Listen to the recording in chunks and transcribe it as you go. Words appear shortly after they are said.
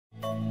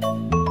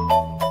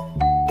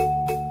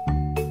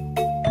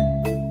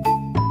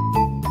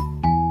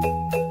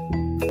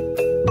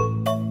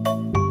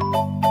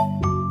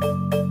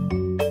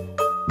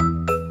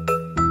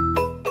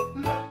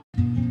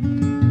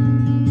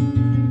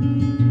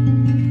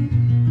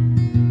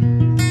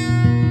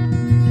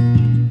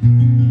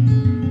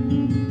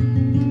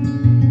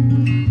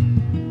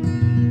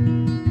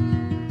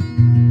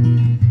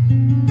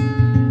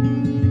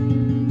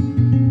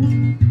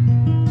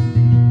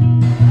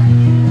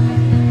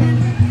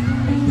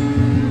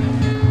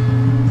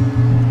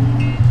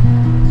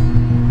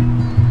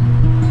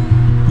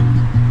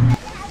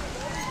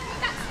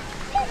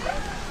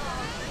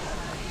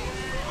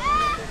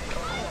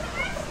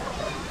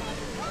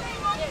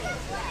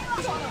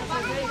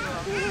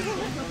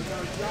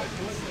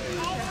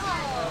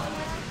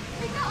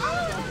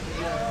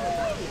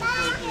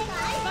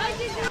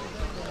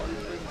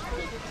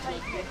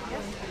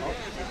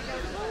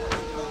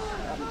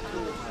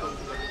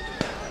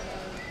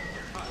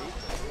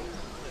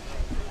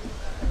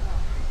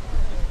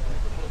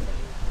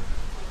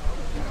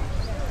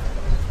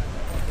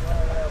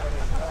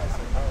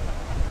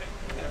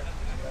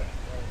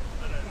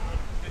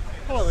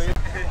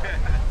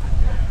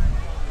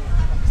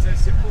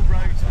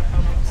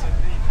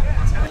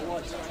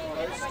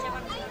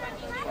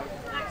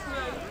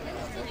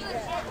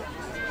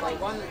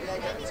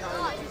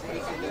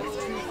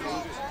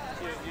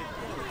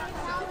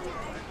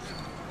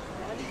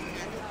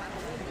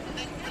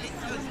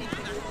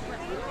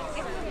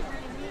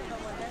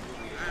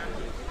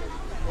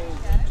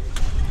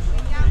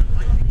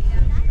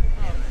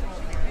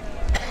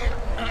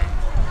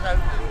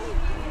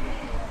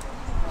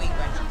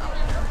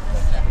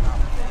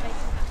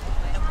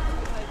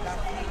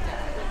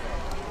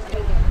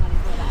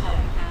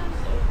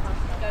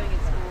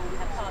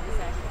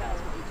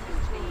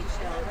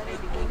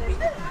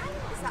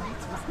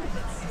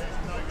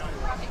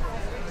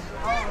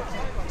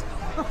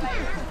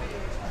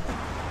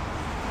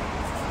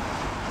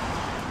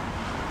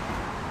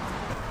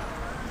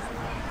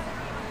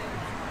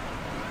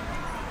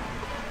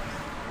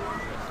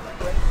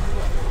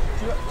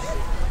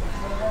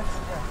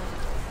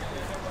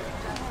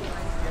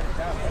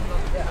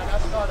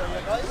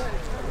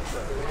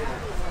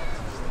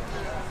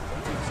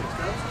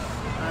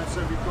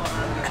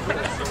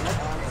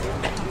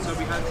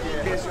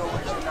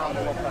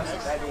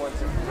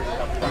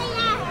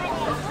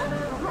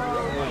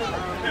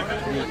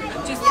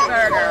Just a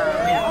burger.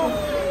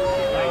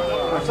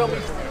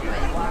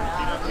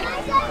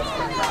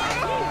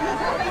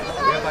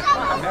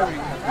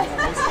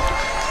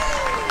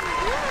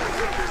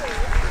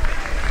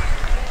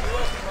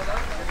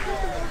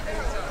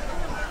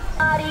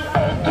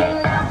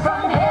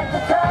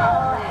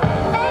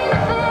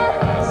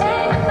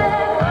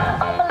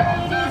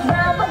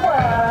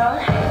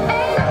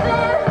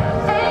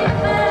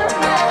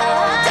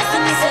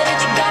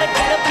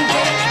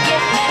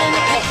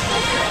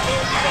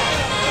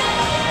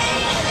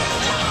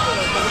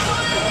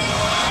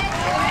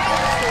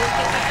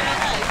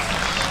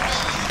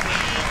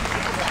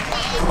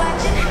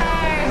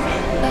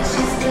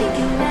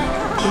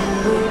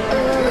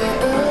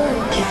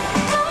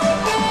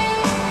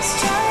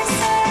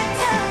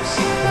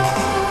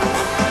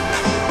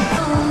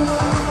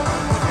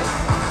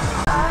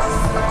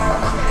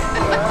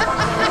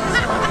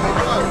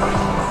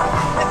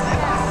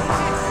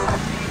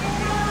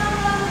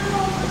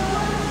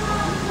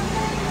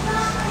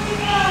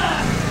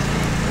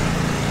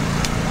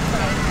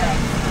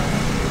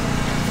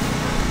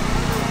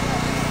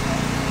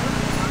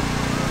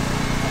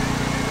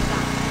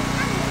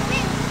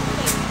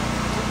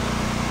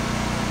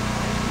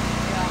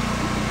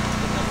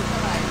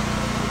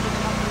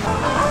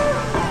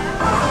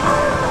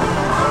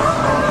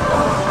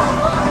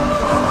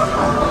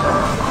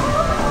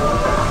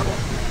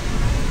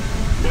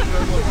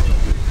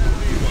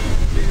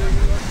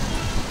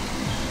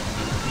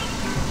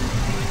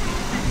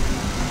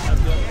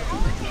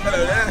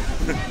 Hello there.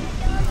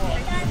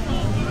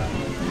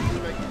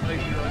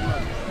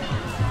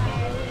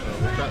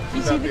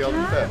 Is that the old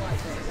bit?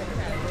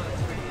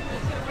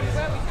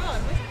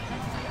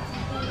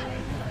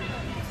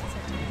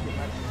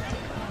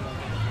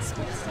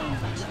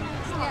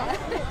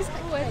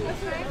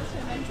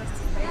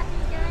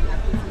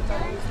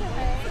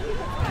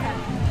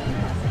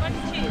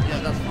 Yeah,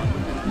 that's fine.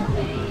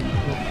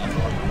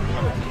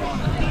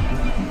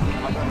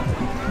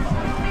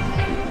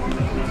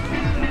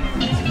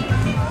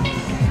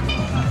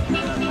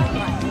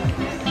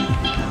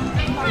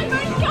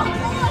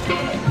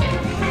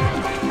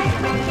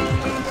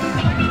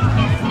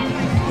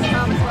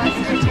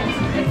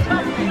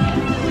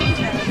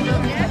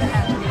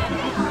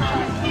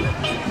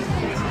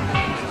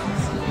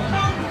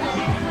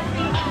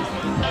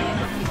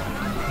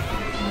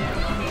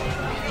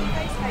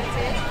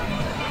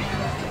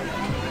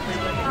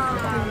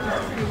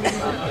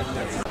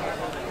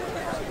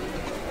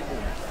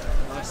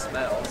 Nice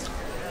smells.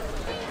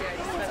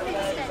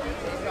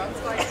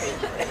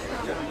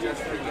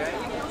 Just for a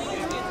game.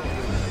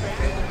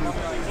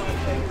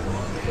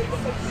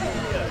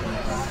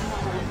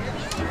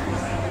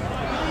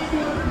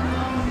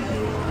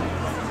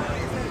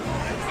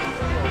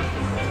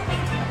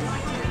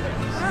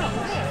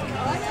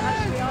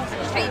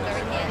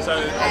 So,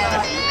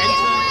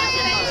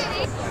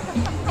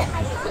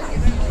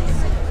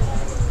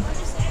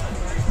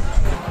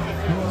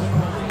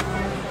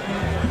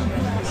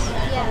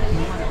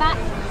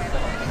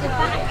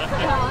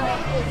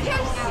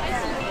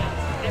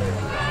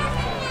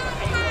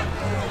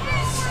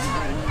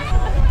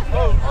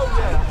 Oh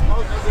yeah.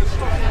 Oh, there's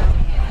a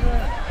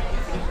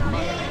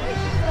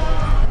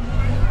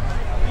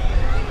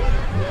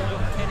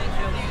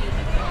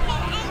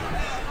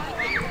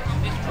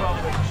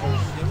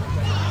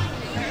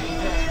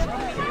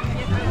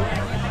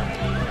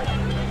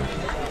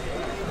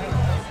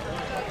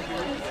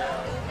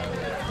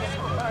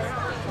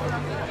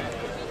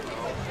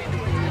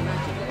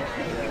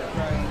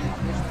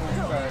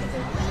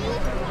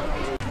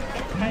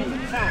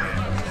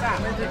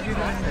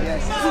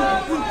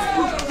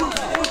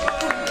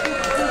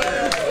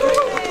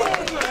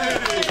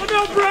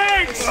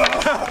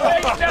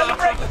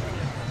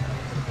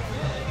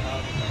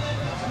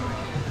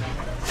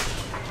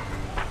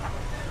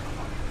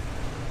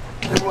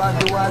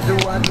Ladies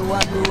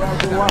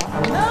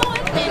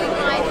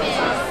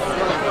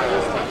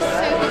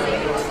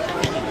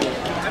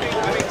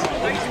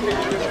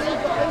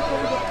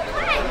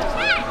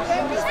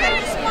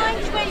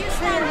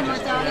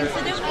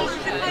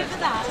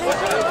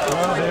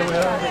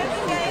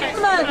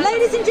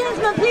and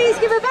gentlemen, please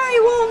give a very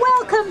warm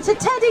welcome to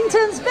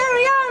Teddington's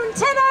very own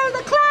Teddo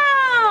the Clown!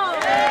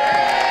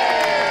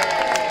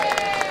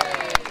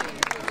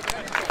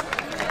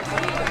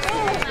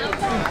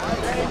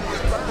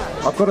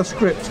 I've got a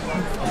script.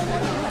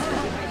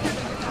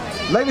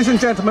 Ladies and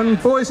gentlemen,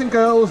 boys and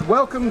girls,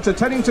 welcome to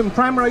Teddington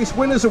Pram Race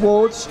Winners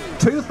Awards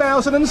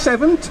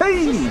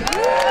 2017! Is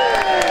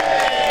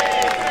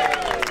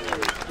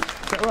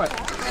that right?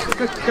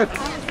 Good.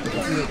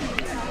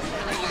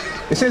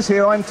 It says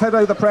here I'm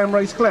Teddo the Pram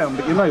Race Clown,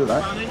 but you know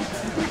that.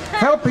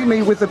 Helping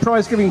me with the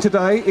prize giving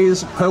today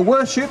is Her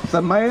Worship,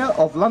 the Mayor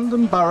of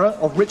London Borough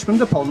of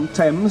Richmond upon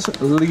Thames,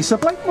 Lisa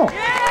Blakemore.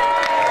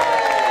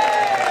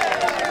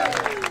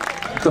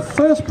 The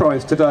first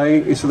prize today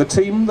is for the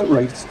team that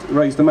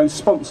raised the most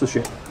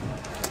sponsorship.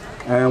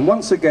 And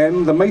once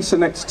again, the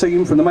Masonettes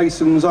team from the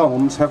Masons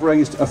Arms have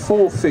raised a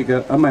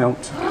 4-figure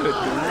amount.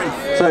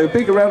 So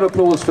big round of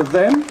applause for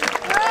them.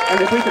 And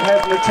if we could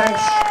have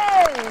Natasha.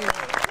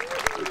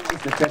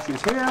 Natasha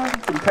is here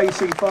from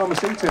KC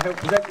Pharmacy to help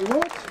present the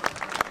awards.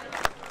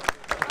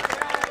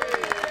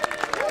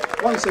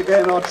 Once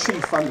again, our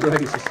chief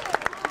fundraisers.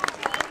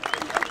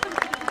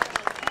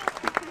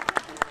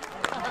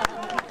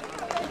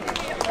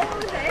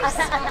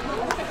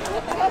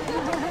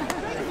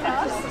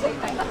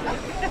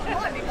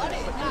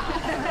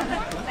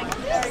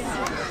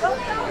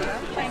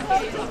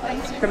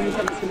 Can you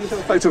have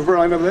a photo of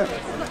Brian over there?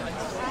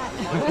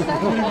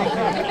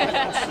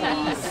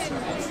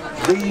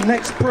 The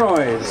next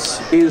prize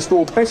is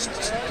for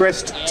Best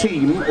Dressed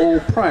Team or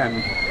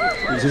Pram.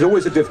 This is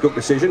always a difficult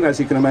decision, as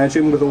you can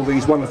imagine, with all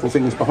these wonderful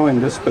things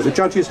behind us, but the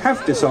judges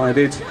have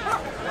decided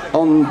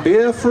on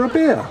Beer for a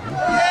Beer.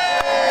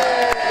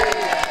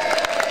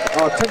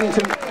 Our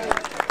Teddington...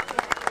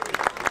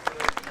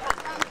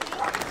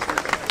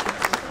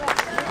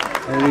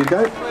 There you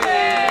go.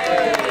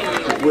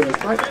 Winner's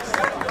plate.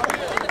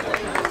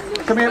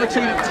 Can we have a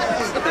team?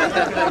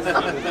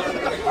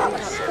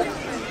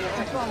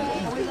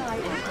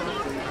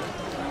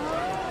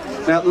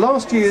 Now,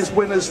 last year's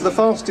winners, the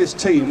fastest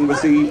team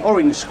was the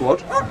Orange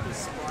Squad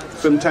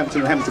from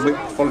Tampton and Hampton Wick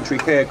Voluntary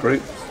Care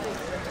Group.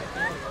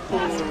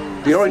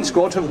 The Orange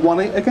Squad have won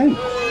it again.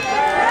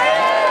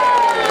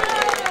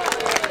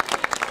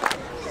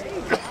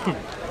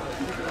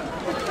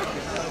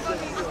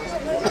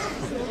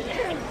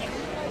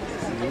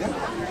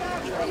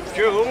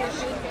 Jules.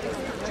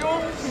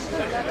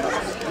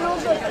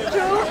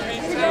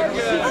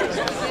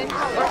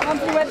 Welcome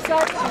to the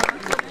website.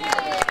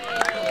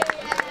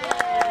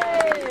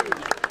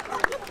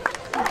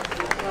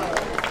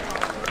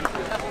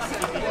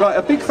 Right,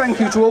 a big thank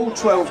you to all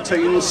 12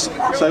 teams.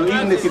 So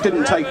even if you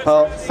didn't take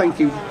part, thank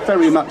you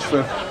very much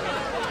for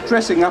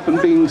dressing up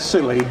and being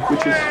silly,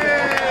 which is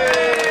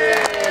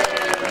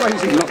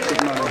raising lots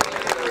of money.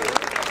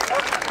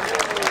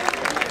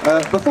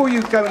 Before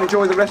you go and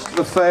enjoy the rest of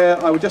the fair,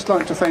 I would just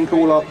like to thank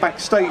all our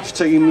backstage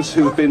teams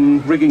who have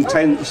been rigging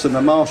tents and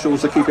the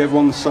marshals to keep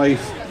everyone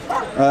safe.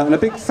 And a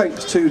big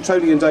thanks to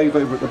Tony and Dave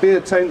over at the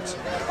beer tent,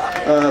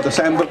 the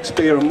Sandbooks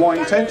beer and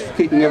wine tent for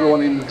keeping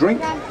everyone in the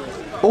drink.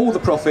 All the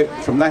profit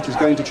from that is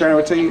going to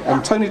charity,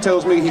 and Tony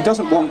tells me he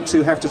doesn't want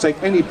to have to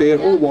take any beer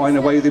or wine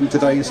away with him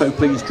today, so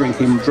please drink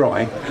him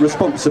dry,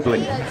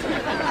 responsibly. And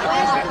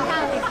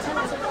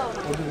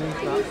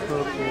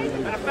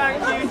a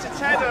thank you to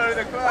Teddo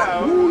the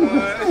Clown.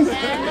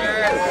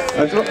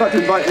 I'd like to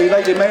invite the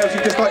Lady Mayor if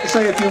you'd just like to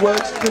say a few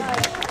words to the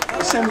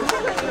Assembly.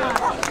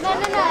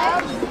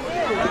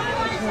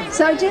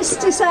 So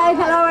just to say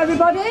hello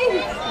everybody.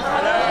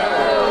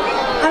 Hello.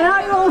 And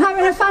are you all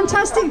having a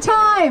fantastic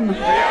time?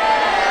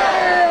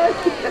 Yeah.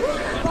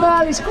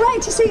 Well, it's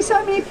great to see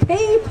so many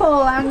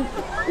people and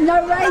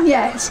no rain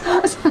yet.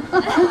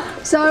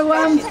 So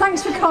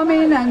thanks for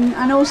coming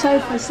and also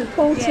for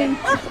supporting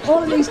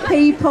all of these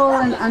people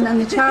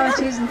and the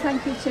charities, and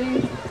thank you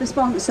to the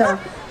sponsor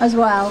as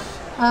well.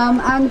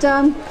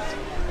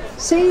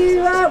 See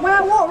you when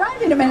I walk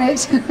around in a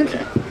minute.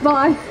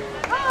 Bye.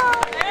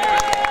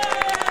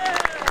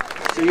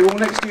 See you all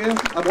next year.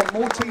 I want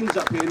more teams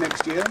up here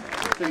next year,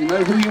 so you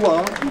know who you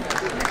are,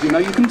 you know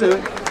you can do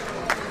it.